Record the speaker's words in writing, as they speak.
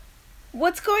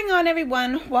What's going on,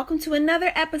 everyone? Welcome to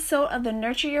another episode of the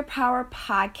Nurture Your Power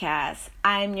podcast.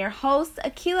 I'm your host,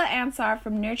 Akila Ansar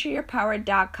from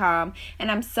nurtureyourpower.com,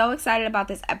 and I'm so excited about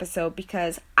this episode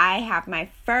because I have my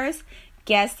first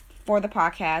guest for the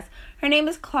podcast. Her name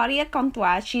is Claudia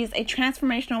Contois. She's a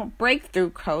transformational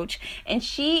breakthrough coach, and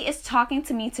she is talking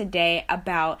to me today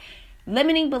about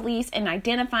limiting beliefs and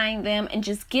identifying them and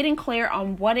just getting clear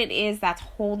on what it is that's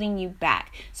holding you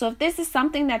back. So if this is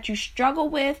something that you struggle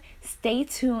with, stay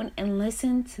tuned and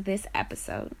listen to this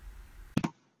episode.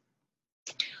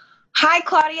 Hi,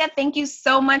 Claudia. Thank you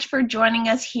so much for joining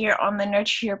us here on the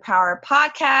Nurture Your Power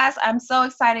podcast. I'm so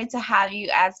excited to have you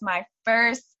as my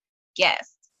first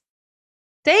guest.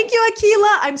 Thank you,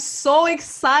 Akila. I'm so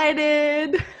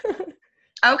excited.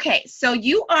 Okay, so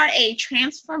you are a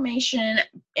transformation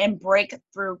and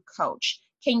breakthrough coach.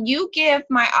 Can you give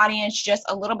my audience just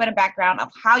a little bit of background of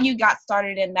how you got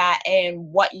started in that and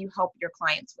what you help your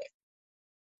clients with?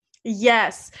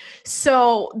 Yes.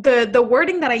 So the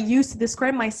wording that I use to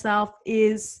describe myself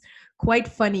is quite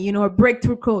funny. A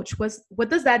breakthrough coach. What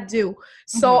does that do?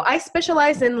 So I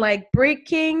specialize in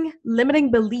breaking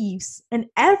limiting beliefs and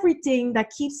everything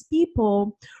that keeps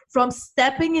people from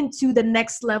stepping into the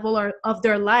next level of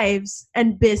their lives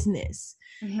and business.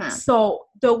 So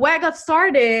the way I got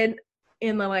started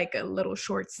in a little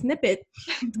short snippet,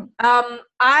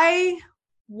 I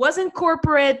was in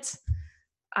corporate.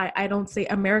 I don't say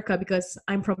America because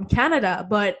I'm from Canada,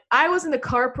 but I was in the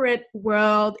corporate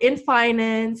world in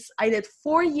finance. I did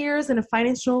 4 years in a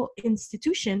financial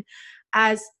institution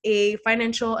as a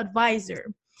financial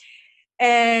advisor.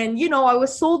 And, I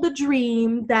was sold the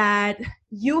dream that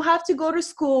you have to go to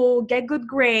school, get good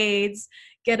grades,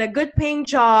 get a good paying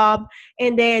job,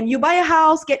 and then you buy a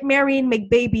house, get married, make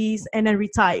babies, and then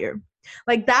retire.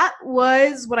 That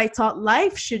was what I thought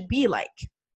life should be like.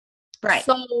 Right.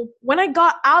 So when I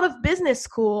got out of business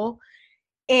school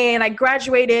and I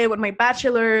graduated with my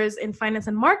bachelor's in finance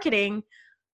and marketing,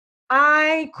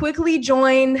 I quickly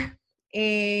joined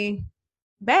a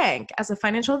bank as a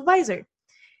financial advisor.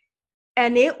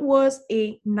 And it was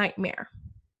a nightmare.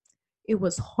 It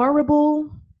was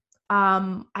horrible.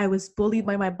 I was bullied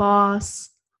by my boss.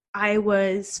 I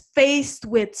was faced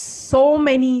with so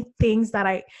many things that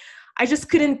I just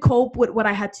couldn't cope with what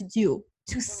I had to do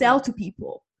to sell to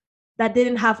people that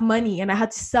didn't have money. And I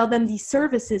had to sell them these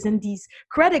services and these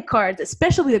credit cards,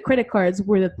 especially the credit cards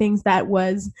were the things that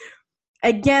was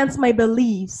against my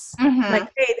beliefs. Hey,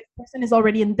 this person is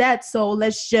already in debt, so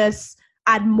let's just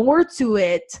add more to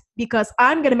it because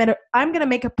I'm gonna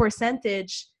make a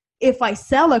percentage if I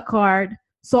sell a card.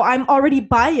 So I'm already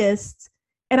biased,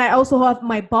 and I also have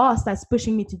my boss that's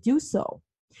pushing me to do so.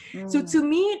 So to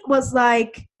me, it was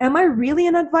am I really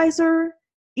an advisor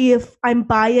if I'm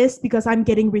biased because I'm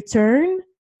getting return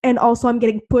and also I'm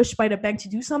getting pushed by the bank to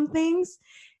do some things?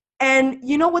 And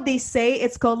you know what they say?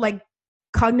 It's called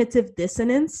cognitive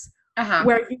dissonance,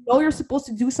 where you're supposed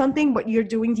to do something, but you're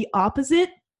doing the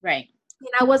opposite. Right. And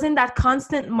I was in that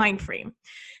constant mind frame.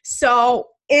 So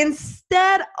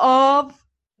instead of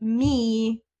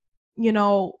me,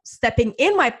 stepping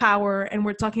in my power, and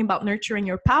we're talking about nurturing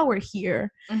your power here,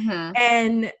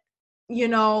 and,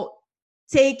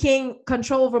 taking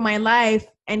control over my life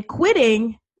and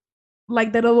quitting,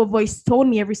 like that little voice told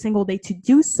me every single day to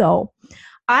do so,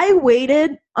 I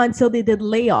waited until they did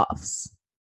layoffs.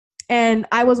 And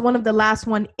I was one of the last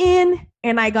one in,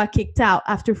 and I got kicked out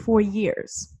after 4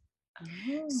 years.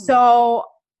 So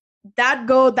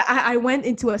I went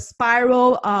into a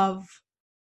spiral of,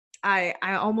 I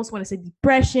almost want to say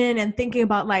depression and thinking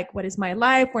about what is my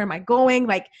life? Where am I going?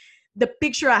 The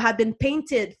picture I had been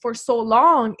painted for so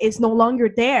long is no longer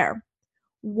there.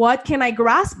 What can I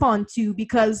grasp onto?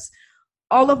 Because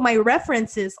all of my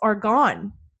references are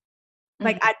gone.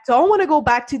 I don't want to go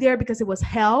back to there because it was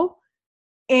hell.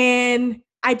 And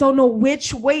I don't know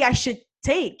which way I should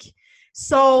take.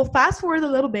 So fast forward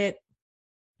a little bit.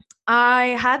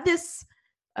 I had this,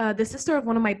 the sister of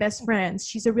one of my best friends.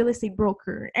 She's a real estate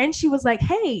broker. And she was like,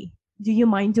 hey, do you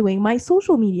mind doing my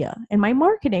social media and my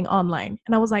marketing online?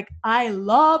 And I was like, I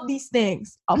love these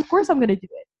things. Of course I'm going to do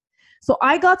it. So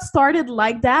I got started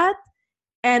like that,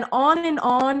 and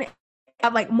on,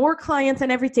 have more clients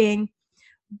and everything,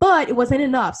 but it wasn't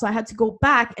enough. So I had to go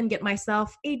back and get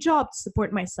myself a job to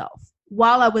support myself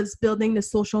while I was building the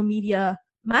social media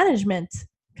management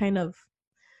kind of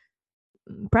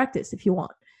practice, if you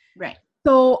want. Right.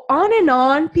 So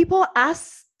on, people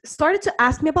started to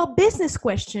ask me about business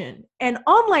question and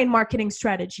online marketing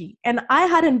strategy. And I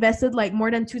had invested more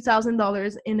than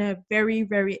 $2,000 in a very,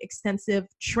 very extensive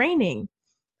training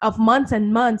of months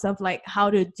and months of how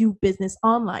to do business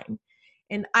online.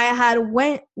 And I had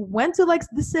went to like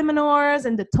the seminars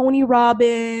and the Tony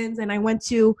Robbins, and I went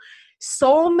to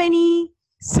so many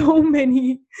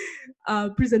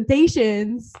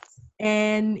presentations.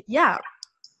 And yeah,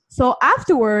 so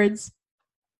afterwards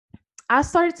I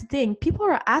started to think, people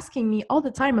are asking me all the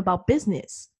time about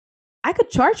business. I could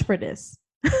charge for this.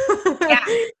 Yeah.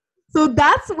 So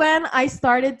that's when I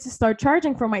started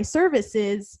charging for my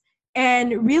services,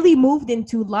 and really moved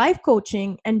into life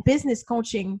coaching and business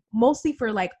coaching, mostly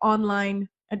for like online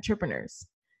entrepreneurs.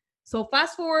 So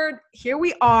fast forward, here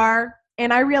we are.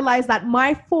 And I realized that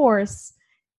my force,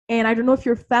 and I don't know if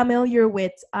you're familiar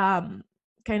with kind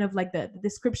of like the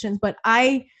descriptions, but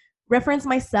I reference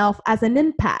myself as an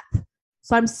empath.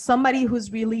 So I'm somebody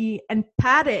who's really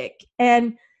empathic,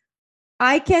 and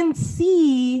I can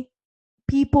see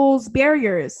people's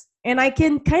barriers, and I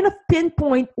can kind of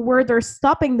pinpoint where they're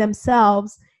stopping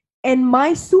themselves. And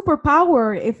my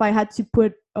superpower, if I had to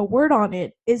put a word on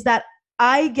it, is that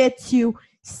I get to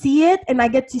see it, and I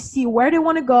get to see where they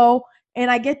want to go, and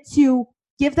I get to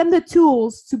give them the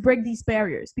tools to break these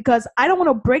barriers, because I don't want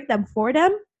to break them for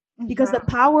them, because the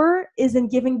power is in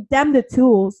giving them the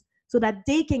tools so that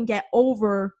they can get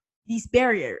over these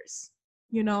barriers,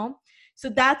 you know? So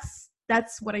that's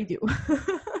what I do.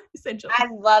 Essentially. I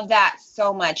love that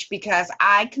so much, because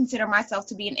I consider myself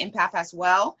to be an empath as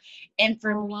well. And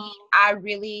for me, I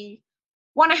really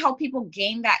want to help people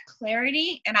gain that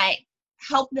clarity, and I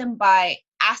help them by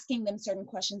asking them certain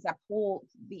questions that pull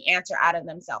the answer out of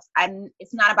themselves. And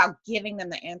it's not about giving them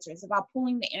the answer. It's about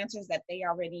pulling the answers that they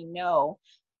already know,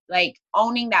 like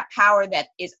owning that power that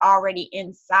is already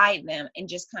inside them, and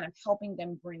just kind of helping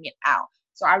them bring it out.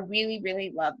 So I really,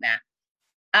 really love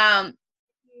that.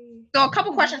 So a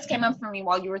couple questions came up for me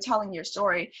while you were telling your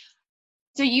story.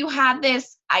 So you had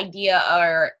this idea,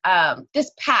 or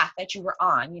this path that you were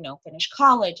on, finish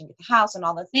college and get the house and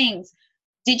all the things.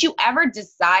 Did you ever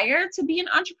desire to be an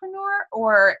entrepreneur,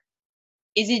 or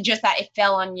is it just that it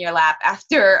fell on your lap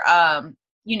after,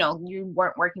 you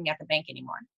weren't working at the bank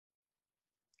anymore?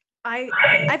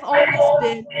 I've always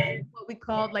been what we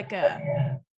call like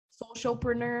a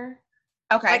socialpreneur.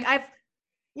 Okay. Like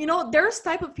there's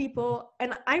type of people,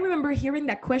 and I remember hearing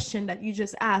that question that you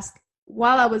just asked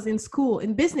while I was in school,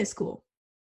 in business school.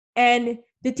 And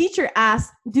the teacher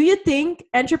asked, do you think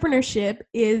entrepreneurship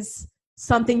is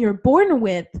something you're born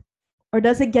with, or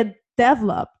does it get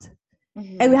developed?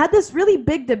 Mm-hmm. And we had this really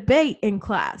big debate in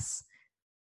class.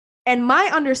 And my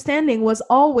understanding was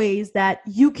always that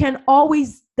you can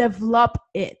always develop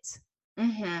it.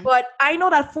 Mm-hmm. But I know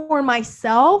that for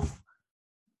myself,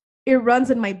 it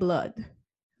runs in my blood.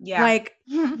 Yeah. Like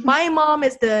my mom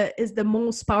is the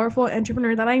most powerful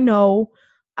entrepreneur that I know.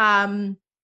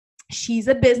 She's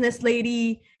a business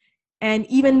lady. And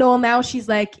even though now she's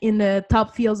like in the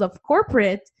top fields of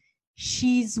corporate,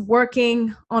 she's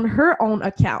working on her own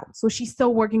account. So she's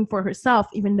still working for herself,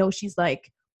 even though she's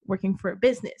like working for a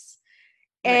business.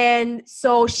 Right. And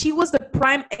so she was the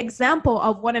prime example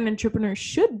of what an entrepreneur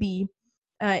should be,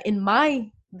 in my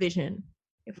vision,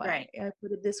 if I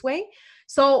put it this way.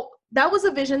 So that was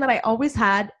a vision that I always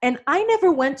had. And I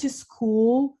never went to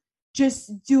school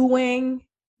just doing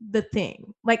the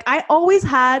thing. Like I always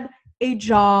had a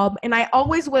job, and I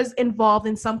always was involved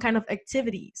in some kind of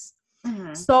activities.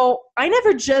 Mm-hmm. So I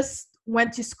never just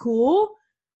went to school.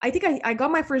 I think I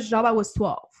got my first job, I was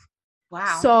 12.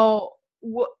 Wow. So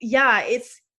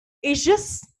it's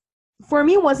just, for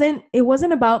me, it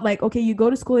wasn't about like, okay, you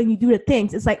go to school and you do the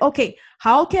things. It's like, okay,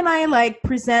 how can I like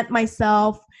present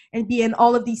myself and be in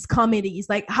all of these committees?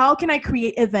 Like, how can I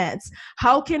create events?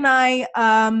 How can I,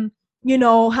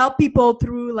 help people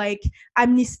through like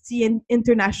Amnesty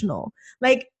International?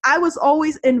 Like I was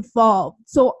always involved.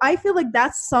 So I feel like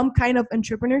that's some kind of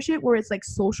entrepreneurship where it's like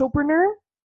socialpreneur.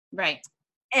 Right.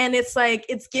 And it's like,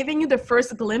 it's giving you the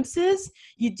first glimpses.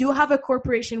 You do have a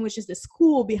corporation, which is the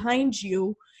school behind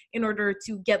you in order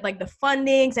to get like the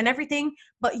fundings and everything,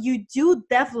 but you do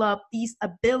develop these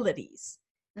abilities.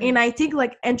 Mm. And I think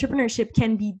like entrepreneurship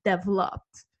can be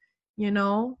developed,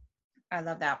 I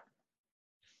love that.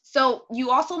 So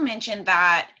you also mentioned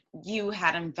that you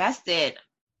had invested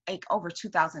like over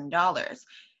 $2,000,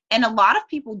 and a lot of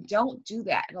people don't do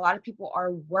that. A lot of people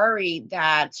are worried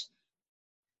that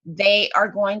they are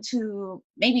going to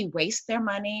maybe waste their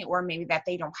money, or maybe that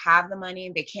they don't have the money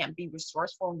and they can't be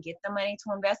resourceful and get the money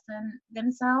to invest in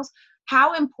themselves.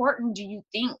 How important do you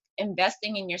think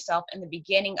investing in yourself in the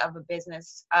beginning of a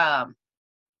business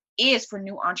is for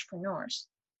new entrepreneurs?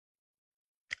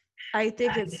 I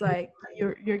think it's like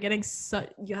you're getting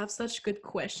you have such good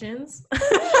questions.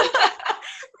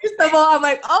 First of all, I'm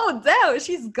like, oh, damn,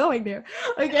 she's going there.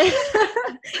 Okay.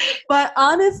 But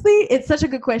honestly, it's such a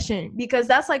good question because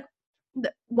that's like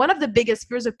one of the biggest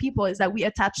fears of people is that we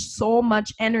attach so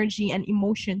much energy and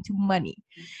emotion to money.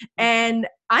 And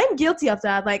I'm guilty of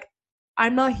that. Like,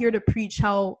 I'm not here to preach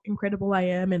how incredible I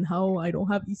am and how I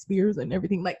don't have these fears and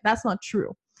everything. Like, that's not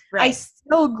true. Right. I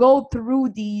still go through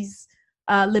these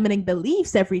limiting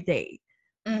beliefs every day.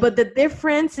 But the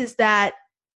difference is that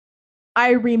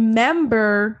I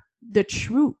remember the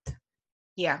truth.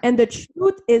 Yeah. And the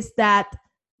truth is that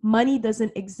money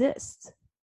doesn't exist.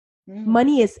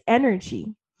 Money is energy.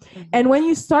 And when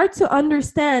you start to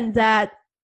understand that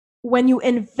when you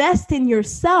invest in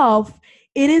yourself,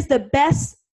 it is the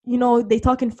best, you know, they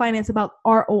talk in finance about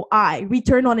ROI,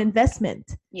 return on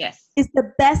investment. Yes. It's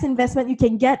the best investment you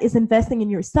can get is investing in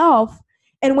yourself.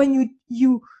 And when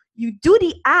you do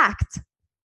the act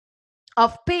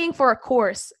of paying for a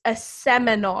course, a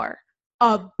seminar,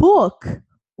 a book,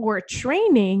 or a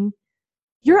training,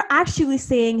 you're actually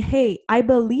saying, hey, I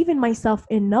believe in myself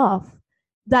enough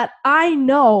that I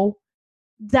know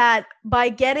that by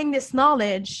getting this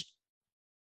knowledge,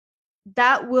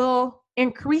 that will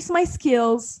increase my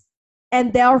skills.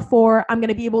 And therefore, I'm going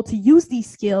to be able to use these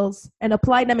skills and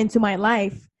apply them into my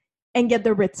life and get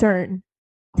the return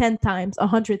 10 times,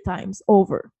 100 times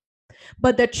over.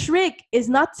 But the trick is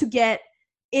not to get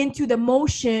into the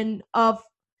motion of,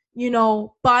 you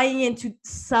know, buying into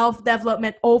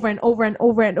self-development over and over and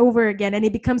over and over again. And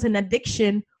it becomes an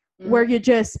addiction where you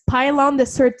just pile on the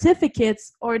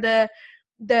certificates or the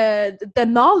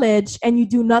knowledge and you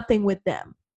do nothing with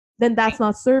them. Then that's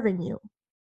not serving you.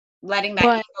 Letting that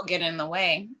ego get in the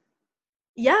way.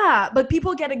 Yeah, but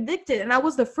people get addicted. And I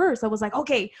was the first. I was like,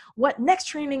 okay, what next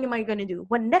training am I going to do?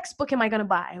 What next book am I going to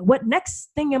buy? What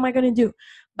next thing am I going to do?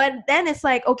 But then it's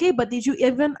like, okay, but did you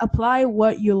even apply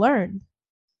what you learned?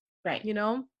 Right. You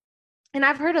know? And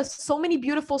I've heard of so many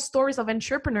beautiful stories of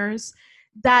entrepreneurs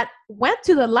that went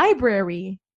to the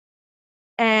library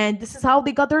and this is how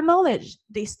they got their knowledge.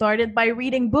 They started by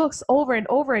reading books over and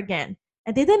over again.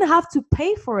 And they didn't have to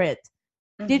pay for it.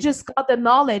 They just got the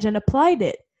knowledge and applied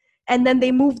it. And then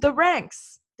they moved the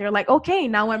ranks. They're like, okay,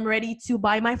 now I'm ready to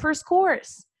buy my first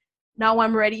course. Now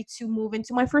I'm ready to move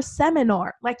into my first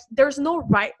seminar. Like, there's no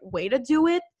right way to do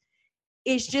it.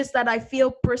 It's just that I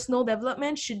feel personal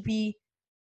development should be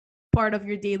part of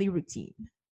your daily routine.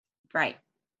 Right.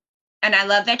 And I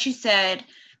love that you said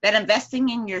that investing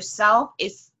in yourself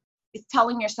is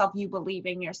telling yourself you believe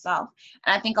in yourself.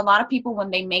 And I think a lot of people, when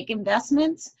they make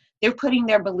investments, they're putting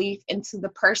their belief into the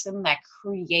person that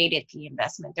created the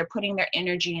investment. They're putting their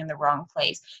energy in the wrong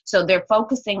place. So they're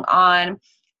focusing on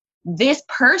this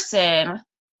person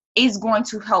is going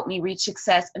to help me reach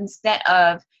success instead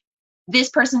of this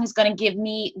person is going to give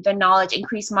me the knowledge,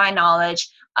 increase my knowledge,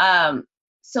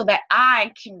 so that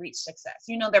I can reach success.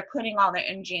 You know, they're putting all their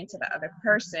energy into the other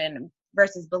person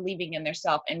versus believing in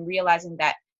themselves and realizing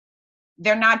that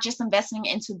they're not just investing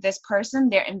into this person,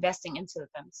 they're investing into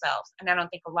themselves. And I don't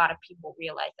think a lot of people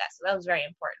realize that. So that was very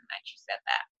important that you said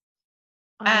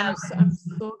that. I'm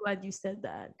so glad you said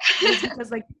that.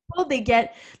 Because like people,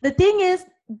 the thing is,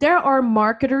 there are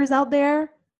marketers out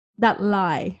there that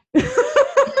lie.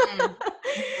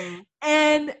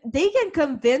 And they can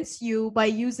convince you by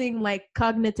using like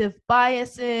cognitive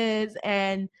biases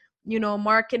and, you know,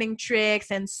 marketing tricks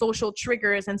and social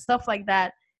triggers and stuff like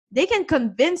that. They can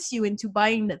convince you into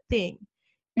buying the thing.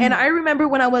 And I remember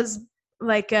when I was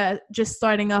like just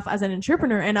starting off as an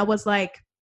entrepreneur, and I was like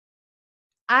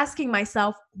asking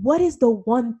myself, what is the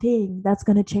one thing that's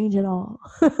going to change it all?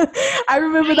 I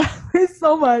remember that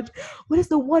so much. What is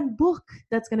the one book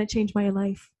that's going to change my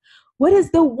life? What is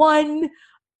the one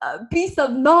piece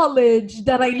of knowledge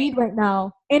that I need right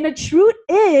now? And the truth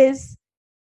is,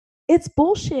 it's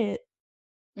bullshit.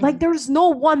 Like, there's no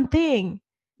one thing.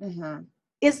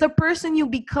 It's the person you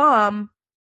become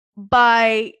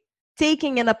by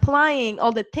taking and applying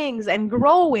all the things and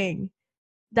growing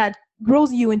that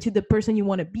grows you into the person you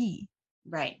want to be.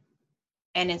 Right.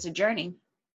 And it's a journey.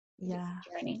 Yeah. It's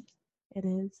a journey. It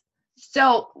is.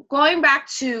 So going back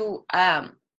to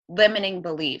limiting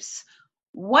beliefs,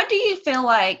 what do you feel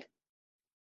like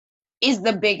is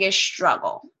the biggest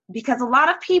struggle? Because a lot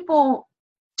of people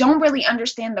don't really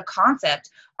understand the concept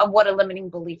of what a limiting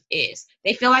belief is.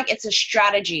 They feel like it's a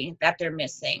strategy that they're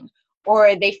missing,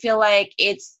 or they feel like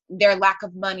it's their lack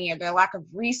of money or their lack of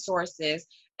resources,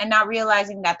 and not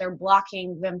realizing that they're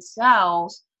blocking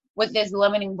themselves with this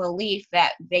limiting belief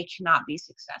that they cannot be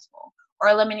successful, or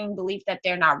a limiting belief that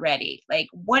they're not ready. Like,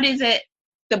 what is it,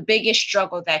 the biggest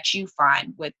struggle that you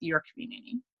find with your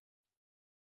community?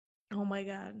 Oh my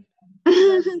God.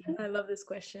 I love this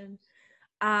question.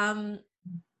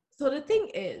 So the thing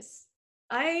is,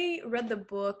 I read the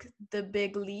book The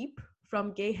Big Leap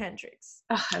from Gay Hendricks.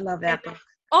 Oh, I love that book.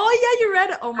 Oh yeah, you read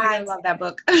it. Oh my God, I love that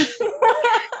book.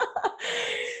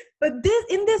 But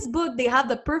in this book, they have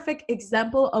the perfect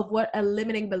example of what a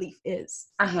limiting belief is.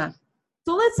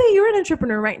 So let's say you're an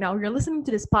entrepreneur right now. You're listening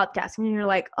to this podcast and you're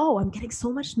like, oh, I'm getting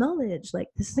so much knowledge. Like,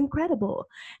 this is incredible.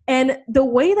 And the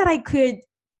way that I could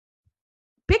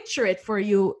picture it for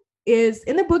you is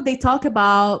in the book, they talk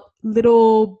about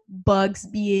little bugs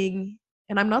being,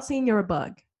 and I'm not saying you're a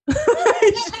bug.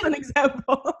 It's just an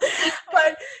example.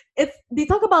 But they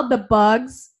talk about the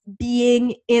bugs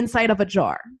being inside of a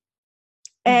jar.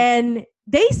 And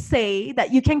they say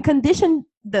that you can condition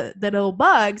the little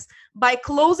bugs by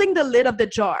closing the lid of the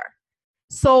jar.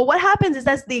 So what happens is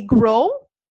as they grow,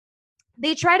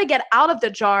 they try to get out of the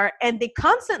jar and they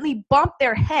constantly bump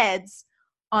their heads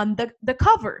on the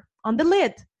cover, on the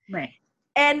lid. Right.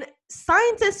 And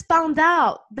scientists found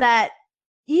out that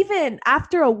even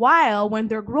after a while, when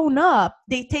they're grown up,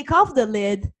 they take off the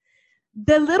lid,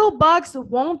 the little bugs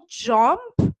won't jump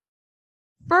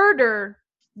further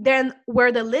than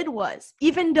where the lid was,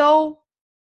 even though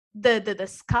the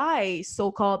sky,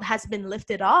 so-called, has been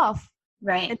lifted off.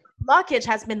 Right. And the blockage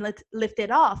has been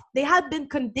lifted off. They had been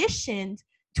conditioned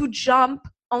to jump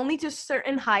only to a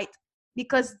certain height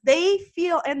because they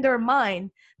feel in their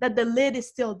mind that the lid is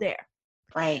still there.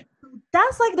 Right.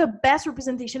 That's like the best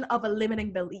representation of a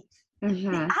limiting belief.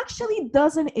 It actually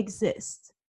doesn't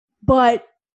exist, but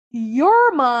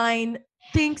your mind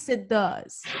thinks it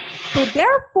does. So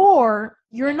therefore,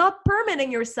 you're not permitting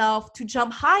yourself to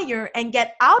jump higher and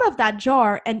get out of that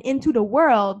jar and into the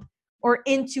world or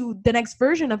into the next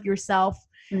version of yourself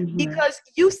because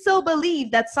you still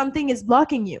believe that something is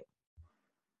blocking you.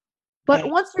 But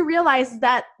once you realize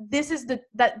that this is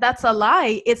that's a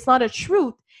lie, it's not a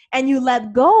truth, and you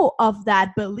let go of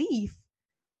that belief,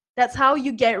 that's how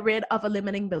you get rid of a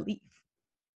limiting belief.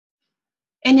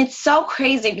 And it's so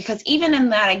crazy because even in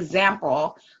that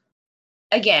example,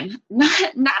 again, not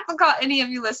to call any of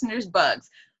you listeners bugs,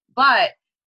 but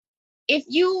if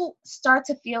you start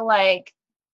to feel like,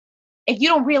 if you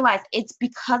don't realize it's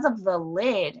because of the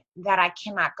lid that I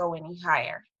cannot go any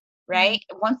higher, right?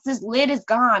 Once this lid is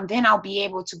gone, then I'll be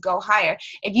able to go higher.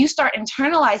 If you start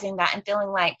internalizing that and feeling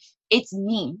like it's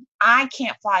me, I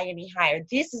can't fly any higher,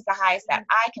 this is the highest that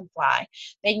I can fly,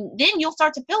 then you'll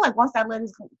start to feel like once that lid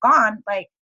is gone, like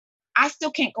I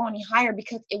still can't go any higher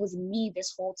because it was me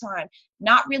this whole time,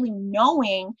 not really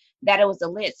knowing that it was a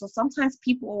lid. So sometimes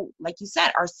people, like you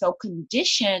said, are so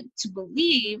conditioned to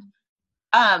believe,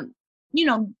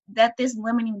 that this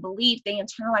limiting belief, they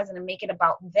internalize it and make it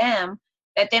about them,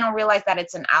 that they don't realize that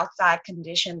it's an outside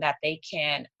condition that they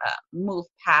can move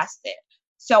past it.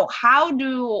 So how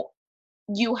do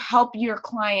you help your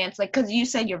clients? Like, because you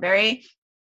said you're very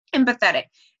empathetic,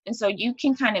 and so you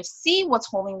can kind of see what's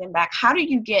holding them back. How do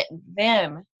you get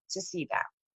them to see that?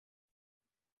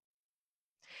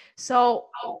 So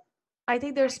I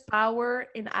think there's power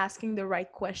in asking the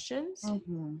right questions.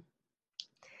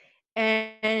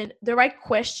 And the right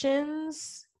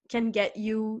questions can get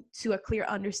you to a clear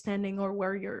understanding or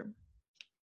where you're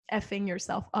effing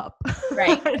yourself up.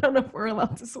 Right. I don't know if we're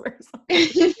allowed to swear.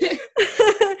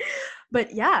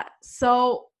 But yeah,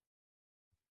 so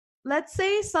let's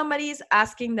say somebody's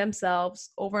asking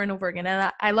themselves over and over again.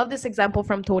 And I love this example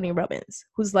from Tony Robbins,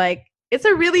 who's like, it's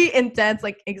a really intense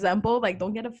example. Like,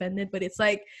 don't get offended, but it's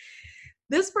like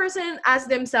this person asks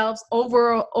themselves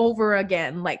over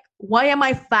again, like, why am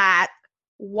I fat?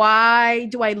 Why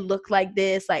do I look like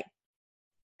this? Like,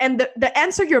 and the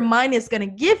answer your mind is going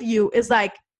to give you is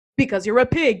like, because you're a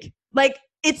pig. Like,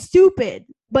 it's stupid,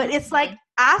 but it's like,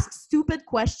 ask stupid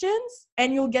questions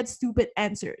and you'll get stupid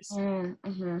answers.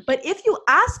 But if you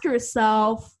ask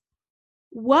yourself,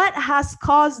 what has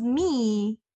caused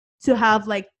me to have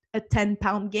like a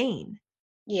 10-pound gain?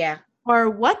 Yeah. Or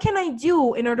what can I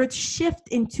do in order to shift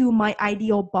into my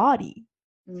ideal body?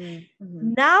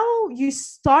 Now you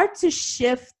start to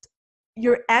shift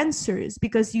your answers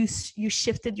because you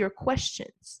shifted your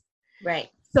questions. Right.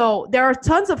 So there are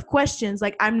tons of questions.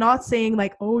 Like, I'm not saying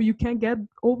like, oh, you can't get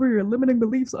over your limiting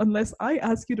beliefs unless I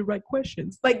ask you the right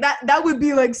questions. Like that would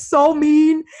be like so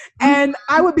mean. And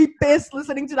I would be pissed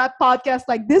listening to that podcast.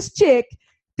 Like, this chick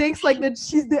thinks like that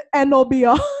she's the end all be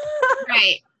all.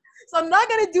 Right. So I'm not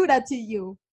going to do that to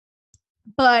you.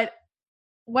 But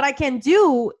what I can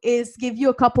do is give you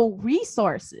a couple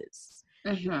resources.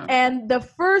 And the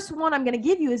first one I'm going to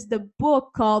give you is the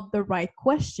book called The Right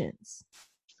Questions.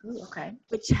 Ooh, okay.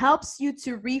 Which helps you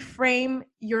to reframe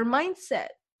your mindset.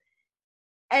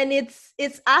 And it's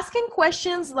asking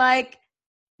questions like,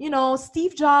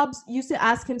 Steve Jobs used to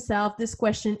ask himself this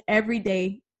question every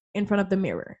day in front of the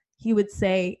mirror. He would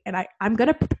say, and I'm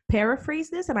going to paraphrase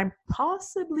this, and I'm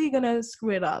possibly going to screw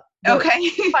it up. Okay.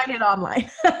 Find it online.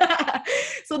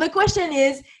 So the question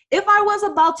is, if I was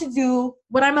about to do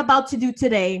what I'm about to do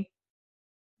today,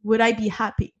 would I be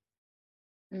happy?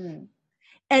 And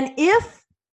if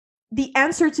the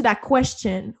answer to that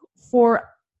question for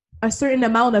a certain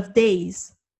amount of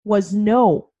days was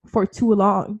no for too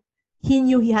long, he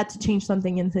knew he had to change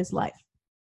something in his life.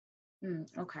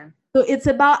 Okay. So it's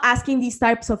about asking these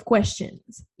types of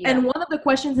questions. Yeah. And one of the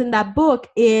questions in that book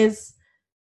is,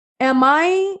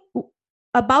 the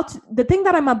thing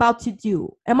that I'm about to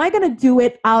do, am I going to do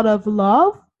it out of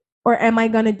love, or am I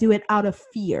going to do it out of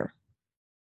fear?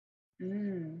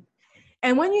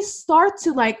 And when you start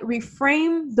to like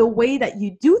reframe the way that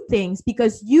you do things,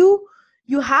 because you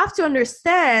have to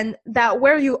understand that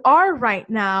where you are right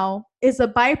now is a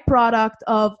byproduct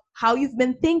of how you've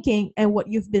been thinking and what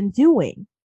you've been doing.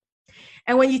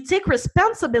 And when you take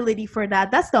responsibility for that,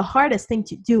 that's the hardest thing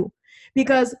to do,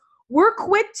 because we're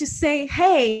quick to say,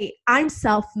 hey, I'm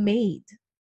self-made.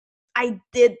 I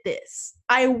did this.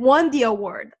 I won the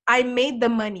award. I made the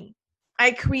money.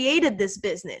 I created this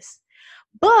business.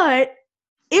 But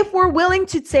if we're willing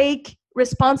to take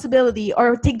responsibility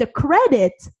or take the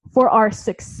credit for our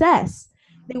success,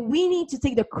 then we need to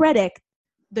take the credit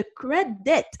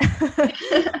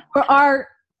for our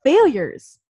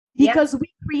failures, because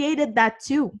we created that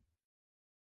too.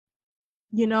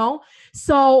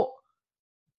 So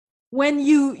when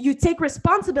you take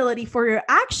responsibility for your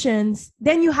actions,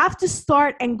 then you have to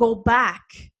start and go back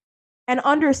and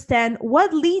understand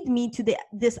what led me to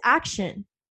this action.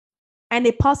 And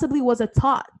it possibly was a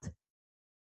thought.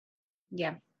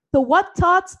 Yeah. So what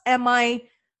thoughts am I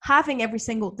having every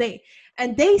single day?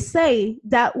 And they say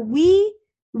that we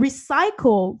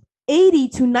recycle 80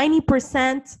 to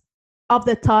 90% of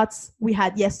the thoughts we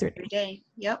had yesterday. Every day.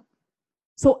 Yep.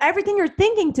 So everything you're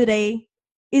thinking today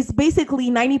is basically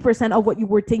 90% of what you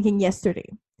were thinking yesterday.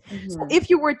 So if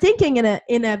you were thinking in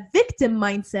a victim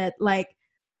mindset, like,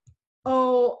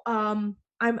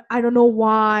 I don't know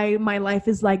why my life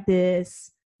is like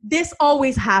this. This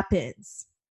always happens.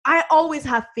 I always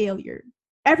have failure.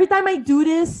 Every time I do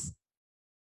this,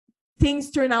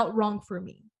 things turn out wrong for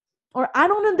me. Or I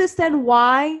don't understand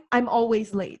why I'm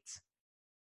always late.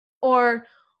 Or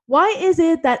why is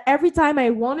it that every time I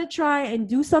want to try and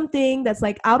do something that's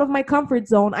like out of my comfort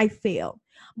zone, I fail?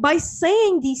 By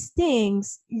saying these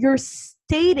things, you're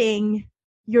stating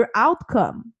your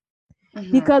outcome.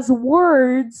 Because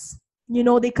words,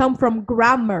 they come from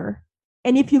grammar.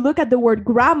 And if you look at the word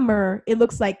grammar, it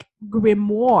looks like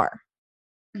grimoire,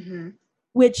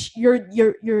 which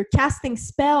you're casting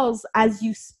spells as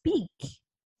you speak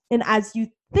and as you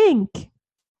think.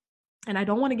 And I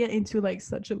don't want to get into like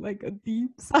such a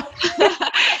deep side.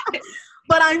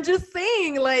 But I'm just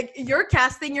saying, like, you're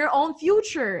casting your own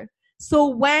future. So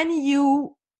when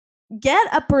you get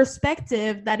a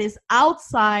perspective that is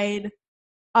outside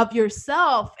of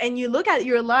yourself and you look at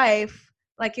your life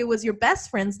like it was your best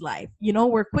friend's life,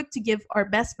 we're quick to give our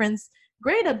best friends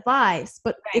great advice,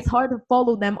 but it's hard to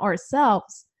follow them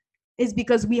ourselves, is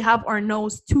because we have our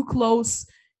nose too close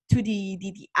to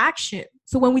the action.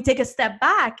 So when we take a step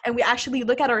back and we actually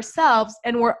look at ourselves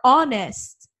and we're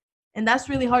honest, and that's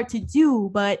really hard to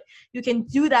do, but you can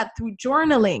do that through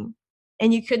journaling,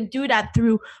 and you can do that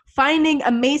through finding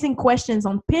amazing questions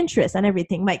on Pinterest and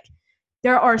everything. Like,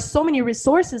 there are so many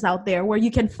resources out there where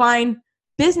you can find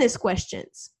business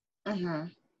questions.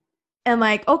 And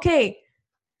like, okay,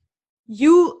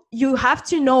 you have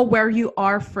to know where you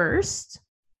are first,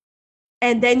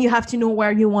 and then you have to know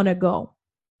where you want to go.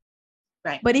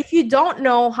 Right. But if you don't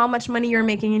know how much money you're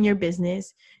making in your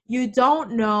business, you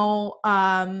don't know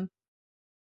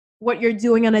what you're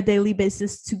doing on a daily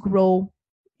basis to grow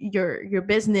your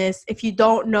business, if you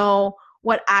don't know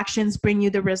what actions bring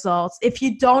you the results, if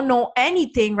you don't know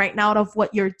anything right now of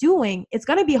what you're doing, it's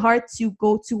going to be hard to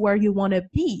go to where you want to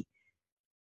be.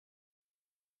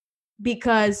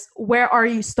 Because where are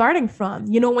you starting from?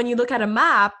 When you look at a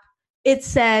map, it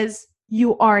says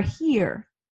you are here.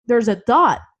 There's a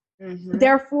dot.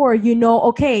 Therefore,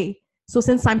 okay, so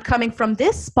since I'm coming from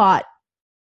this spot,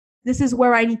 this is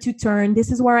where I need to turn.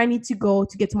 This is where I need to go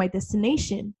to get to my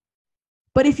destination.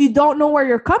 But if you don't know where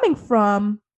you're coming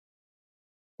from,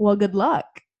 well, good luck.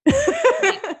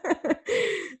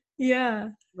 Yeah.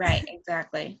 Right,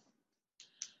 exactly.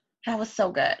 That was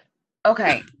so good.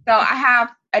 Okay, so I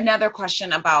have another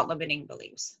question about limiting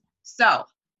beliefs. So,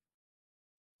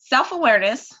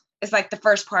 self-awareness is like the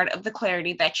first part of the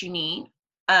clarity that you need,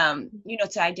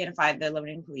 to identify the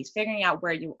limiting beliefs, figuring out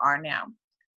where you are now.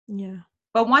 Yeah.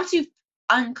 But once you've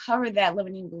uncovered that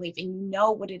limiting belief and you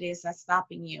know what it is that's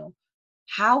stopping you,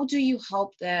 how do you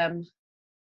help them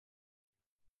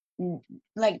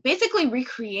like basically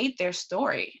recreate their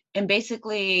story and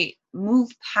basically move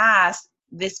past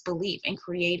this belief and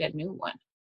create a new one?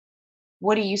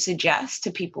 What do you suggest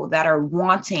to people that are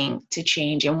wanting to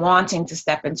change and wanting to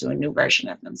step into a new version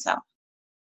of themselves?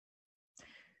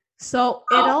 So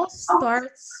it all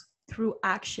starts through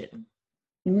action,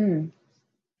 Mm.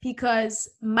 because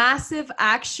massive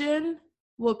action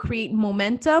will create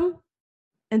momentum,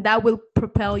 and that will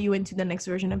propel you into the next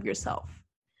version of yourself.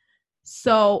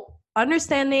 So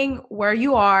understanding where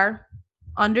you are,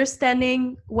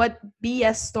 understanding what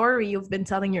BS story you've been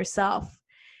telling yourself,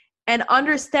 and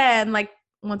understand, like,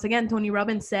 once again, Tony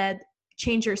Robbins said,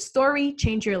 change your story,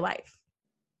 change your life.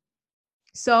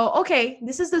 So, okay,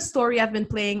 this is the story I've been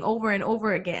playing over and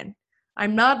over again.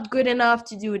 I'm not good enough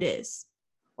to do this.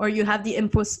 Or you have the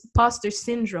imposter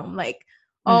syndrome. Like,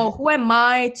 oh, who am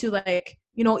I to, like,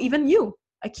 even you,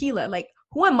 Akila, like,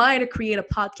 who am I to create a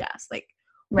podcast? Like,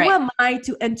 who am I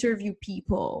to interview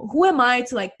people? Who am I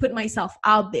to, like, put myself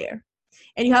out there?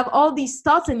 And you have all these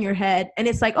thoughts in your head. And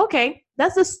it's like, okay,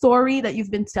 that's the story that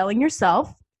you've been telling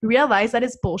yourself. Realize that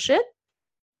it's bullshit.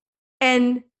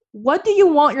 And what do you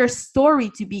want your story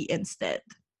to be instead?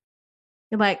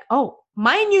 You're like, oh,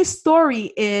 my new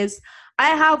story is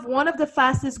I have one of the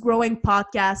fastest growing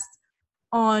podcasts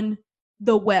on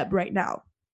the web right now.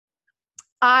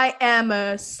 I am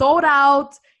a sold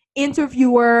out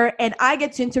interviewer, and I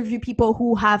get to interview people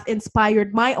who have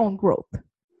inspired my own growth.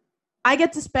 I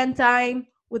get to spend time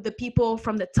with the people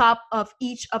from the top of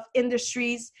each of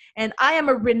industries, and I am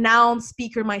a renowned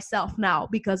speaker myself now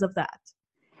because of that.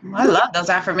 I love those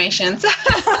affirmations.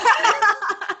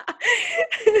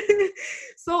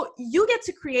 So you get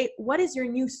to create what is your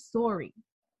new story.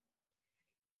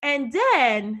 And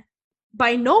then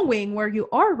by knowing where you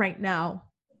are right now,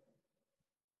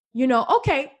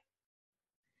 okay,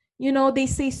 they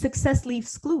say success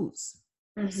leaves clues.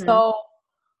 Mm-hmm. So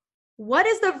what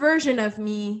is the version of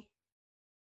me?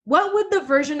 What would the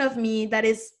version of me that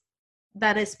is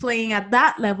playing at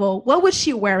that level, what would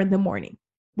she wear in the morning?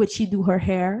 Would she do her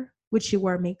hair? Would she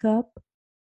wear makeup?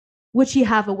 Would she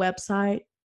have a website?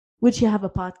 Would she have a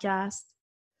podcast?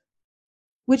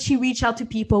 Would she reach out to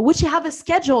people? Would she have a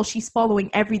schedule she's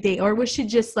following every day? Or would she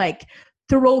just like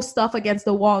throw stuff against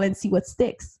the wall and see what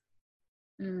sticks?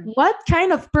 What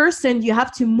kind of person do you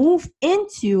have to move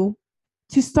into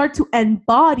to start to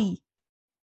embody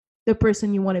the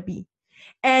person you want to be?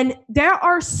 And there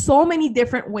are so many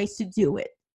different ways to do it.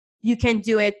 You can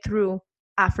do it through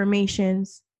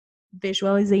affirmations,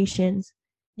 visualizations.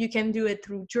 You can do it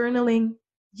through journaling.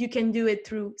 You can do it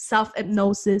through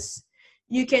self-hypnosis.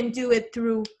 You can do it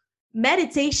through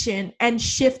meditation and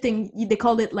shifting. They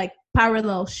call it like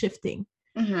parallel shifting.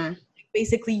 Mm-hmm.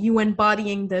 Basically, you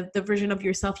embodying the version of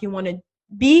yourself you want to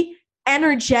be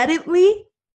energetically.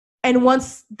 And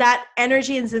once that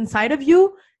energy is inside of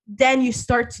you, then you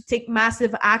start to take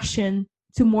massive action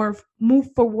to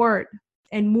move forward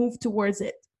and move towards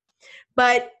it.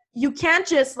 But you can't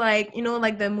just like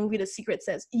the movie The Secret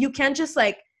says, you can't just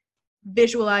like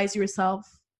visualize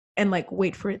yourself and like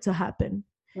wait for it to happen.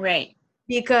 Right.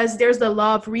 Because there's the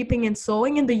law of reaping and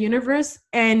sowing in the universe,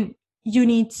 and you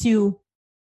need to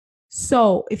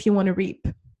sow if you want to reap.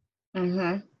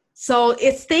 Mm-hmm. So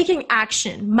it's taking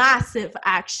action, massive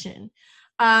action.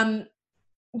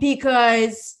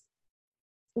 Because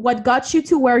what got you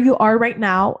to where you are right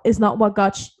now is not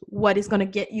what is going to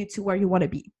get you to where you want to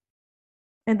be.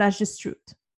 And that's just truth.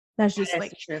 That's just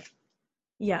like truth.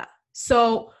 Yeah.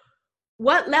 So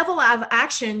what level of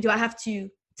action do I have to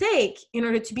take in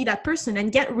order to be that person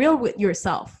and get real with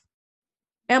yourself?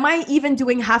 Am I even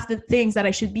doing half the things that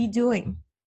I should be doing?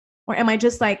 Or am I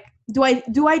just like, do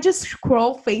I just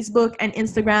scroll Facebook and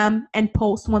Instagram and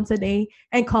post once a day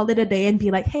and call it a day and be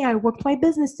like, hey, I worked my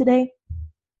business today?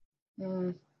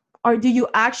 Or do you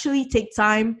actually take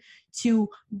time to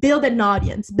build an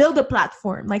audience, build a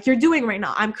platform like you're doing right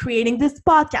now? I'm creating this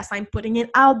podcast. I'm putting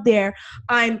it out there.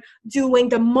 I'm doing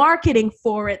the marketing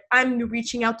for it. I'm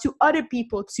reaching out to other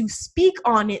people to speak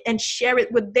on it and share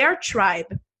it with their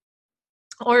tribe.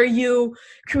 Or are you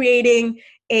creating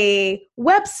a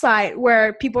website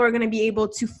where people are going to be able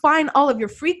to find all of your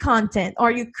free content?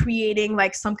 Are you creating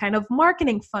like some kind of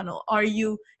marketing funnel?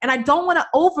 And I don't want to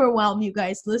overwhelm you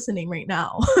guys listening right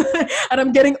now. And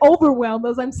I'm getting overwhelmed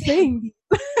as I'm saying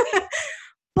these.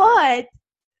 But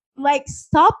like,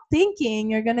 stop thinking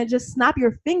you're going to just snap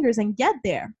your fingers and get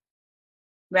there.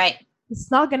 Right. It's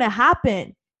not going to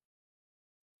happen.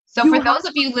 So for those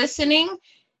of you listening,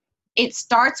 it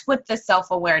starts with the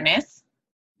self-awareness.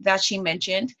 that she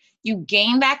mentioned. You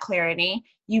gain that clarity.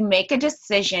 You make a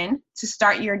decision to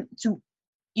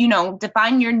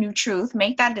define your new truth,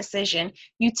 make that decision.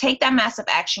 You take that massive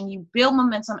action, you build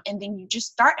momentum, and then you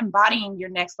just start embodying your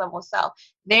next level self.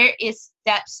 There is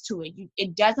steps to it.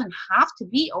 It doesn't have to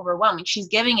be overwhelming. She's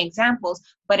giving examples,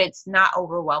 but it's not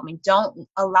overwhelming. Don't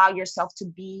allow yourself to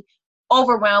be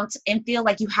overwhelmed and feel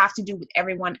like you have to do what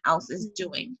everyone else is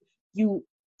doing. You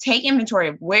take inventory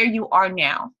of where you are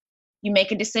now. You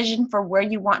make a decision for where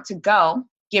you want to go,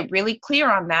 get really clear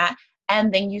on that,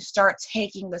 and then you start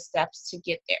taking the steps to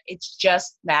get there. It's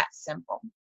just that simple.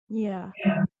 Yeah.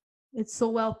 It's so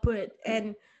well put.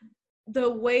 And the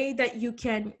way that you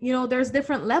can, there's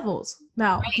different levels.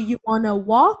 Now, do you want to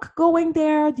walk going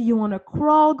there? Do you want to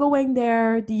crawl going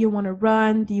there? Do you want to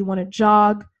run? Do you want to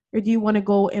jog? Or do you want to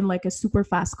go in like a super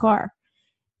fast car?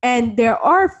 And there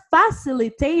are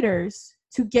facilitators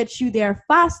to get you there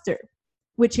faster,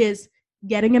 which is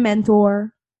getting a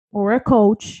mentor or a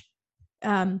coach,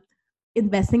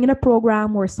 investing in a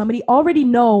program where somebody already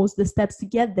knows the steps to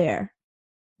get there.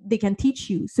 They can teach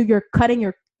you. So you're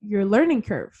cutting your learning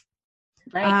curve.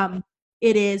 Right.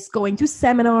 It is going to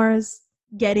seminars,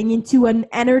 getting into an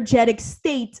energetic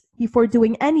state before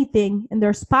doing anything. And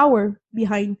there's power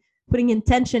behind putting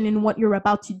intention in what you're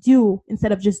about to do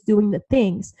instead of just doing the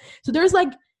things. So there's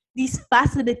like these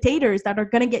facilitators that are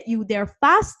going to get you there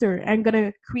faster and going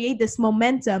to create this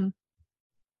momentum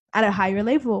at a higher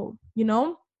level,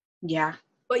 Yeah.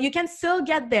 But you can still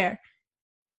get there.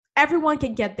 Everyone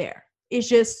can get there. It's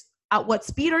just at what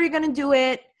speed are you going to do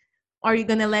it? Are you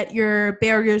going to let your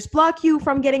barriers block you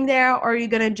from getting there? Or are you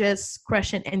going to just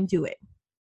crush it and do it?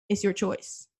 It's your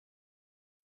choice.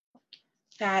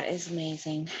 That is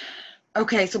amazing.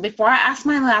 Okay, so before I ask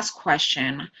my last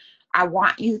question, I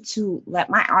want you to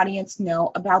let my audience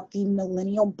know about the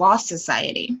Millennial Boss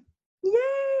Society.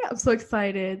 Yay! I'm so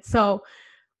excited. So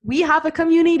we have a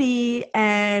community,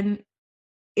 and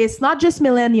it's not just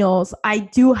millennials. I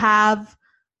do have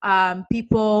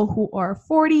people who are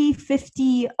 40,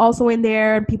 50 also in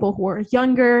there, people who are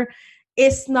younger.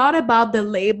 It's not about the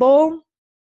label.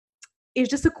 It's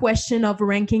just a question of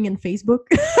ranking in Facebook.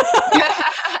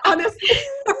 Honestly.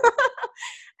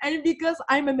 And because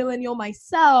I'm a millennial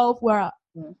myself, where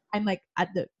I'm like at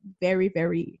the very,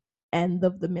 very end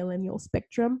of the millennial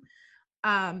spectrum,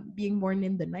 being born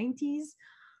in the 90s.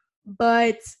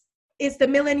 But it's the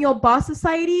Millennial Boss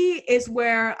Society is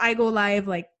where I go live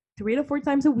like 3 to 4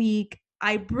 times a week.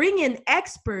 I bring in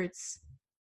experts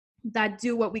that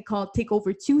do what we call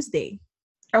Takeover Tuesday.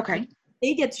 Okay.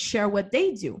 They get to share what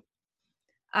they do.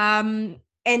 And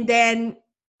then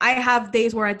I have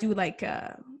days where I do like,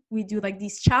 we do like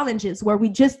these challenges where we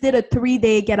just did a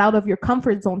 3-day get out of your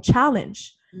comfort zone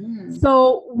challenge.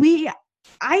 So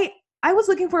I was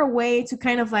looking for a way to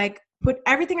kind of like put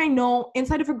everything I know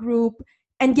inside of a group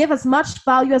and give as much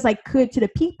value as I could to the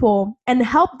people and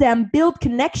help them build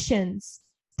connections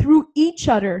through each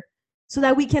other so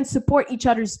that we can support each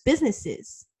other's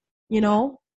businesses,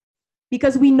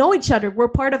 because we know each other. We're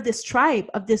part of this tribe,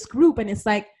 of this group. And it's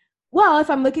like, well, if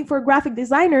I'm looking for a graphic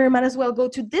designer, I might as well go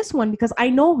to this one because I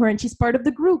know her and she's part of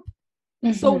the group.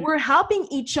 Mm-hmm. So we're helping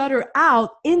each other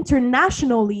out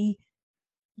internationally,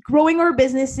 growing our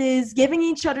businesses, giving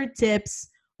each other tips,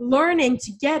 learning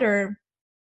together,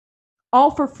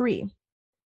 all for free.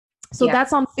 So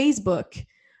that's on Facebook.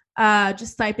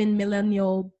 Just type in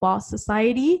Millennial Boss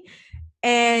Society.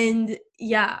 And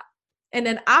and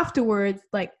then afterwards,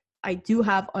 like, I do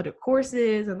have other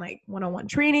courses and like one-on-one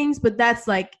trainings, but that's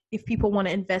like if people want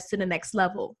to invest in the next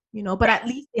level, but at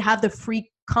least they have the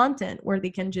free content where they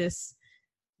can just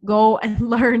go and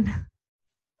learn.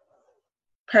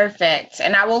 Perfect.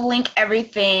 And I will link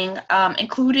everything,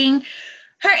 including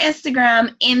her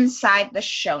Instagram, inside the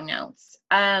show notes.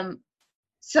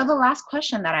 So the last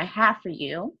question that I have for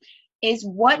you is,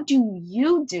 what do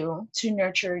you do to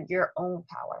nurture your own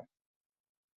power?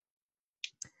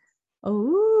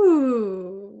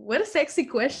 Oh, what a sexy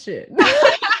question.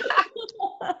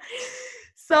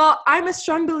 So I'm a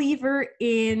strong believer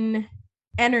in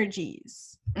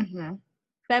energies,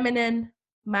 feminine,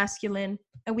 masculine,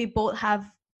 and we both have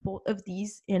both of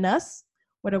these in us,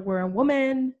 whether we're a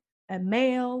woman, a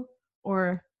male,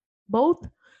 or both.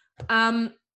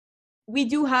 We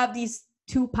do have these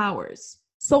two powers.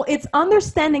 So it's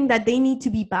understanding that they need to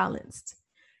be balanced.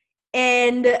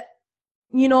 And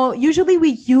usually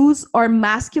we use our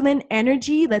masculine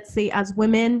energy, let's say as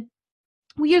women,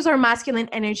 we use our masculine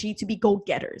energy to be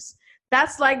go-getters.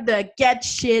 That's like the get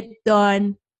shit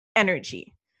done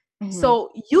energy. Mm-hmm.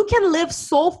 So you can live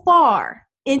so far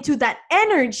into that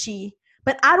energy,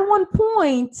 but at one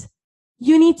point,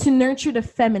 you need to nurture the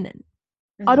feminine.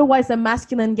 Otherwise, the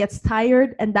masculine gets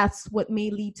tired, and that's what may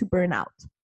lead to burnout.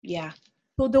 Yeah.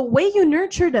 So the way you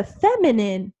nurture the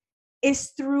feminine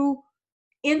is through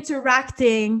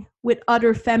interacting with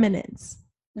other feminines.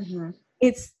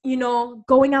 It's,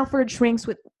 going out for drinks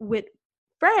with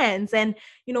friends and,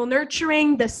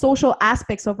 nurturing the social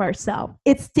aspects of ourselves.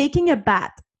 It's taking a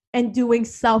bath and doing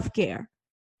self-care,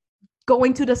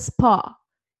 going to the spa,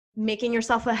 making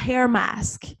yourself a hair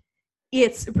mask.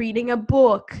 It's reading a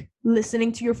book,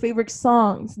 listening to your favorite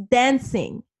songs,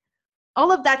 dancing,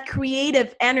 all of that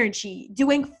creative energy,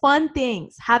 doing fun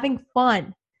things, having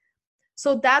fun.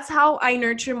 So that's how I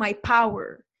nurture my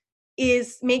power,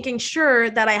 is making sure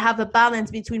that I have a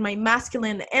balance between my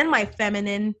masculine and my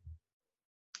feminine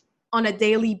on a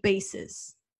daily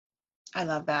basis. I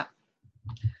love that.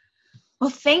 Well,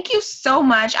 thank you so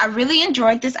much. I really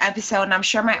enjoyed this episode, and I'm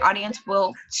sure my audience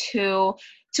will too.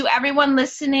 To everyone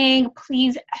listening,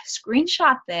 please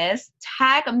screenshot this,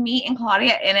 tag me and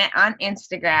Claudia in it on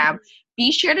Instagram.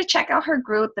 Be sure to check out her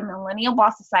group, the Millennial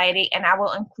Boss Society, and I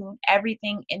will include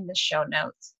everything in the show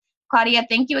notes. Claudia,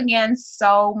 thank you again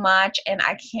so much, and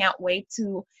I can't wait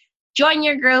to join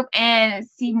your group and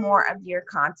see more of your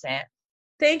content.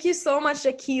 Thank you so much,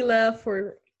 Akila,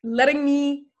 for letting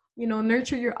me,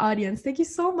 nurture your audience. Thank you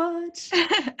so much.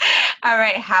 All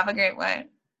right, have a great one.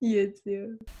 You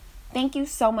too. Thank you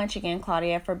so much again,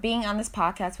 Claudia, for being on this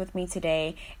podcast with me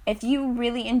today. If you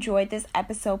really enjoyed this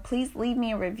episode, please leave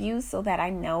me a review so that I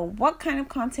know what kind of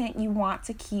content you want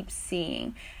to keep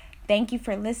seeing. Thank you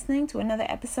for listening to another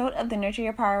episode of the Nurture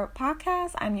Your Power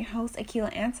podcast. I'm your host,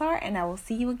 Akila Ansar, and I will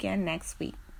see you again next week.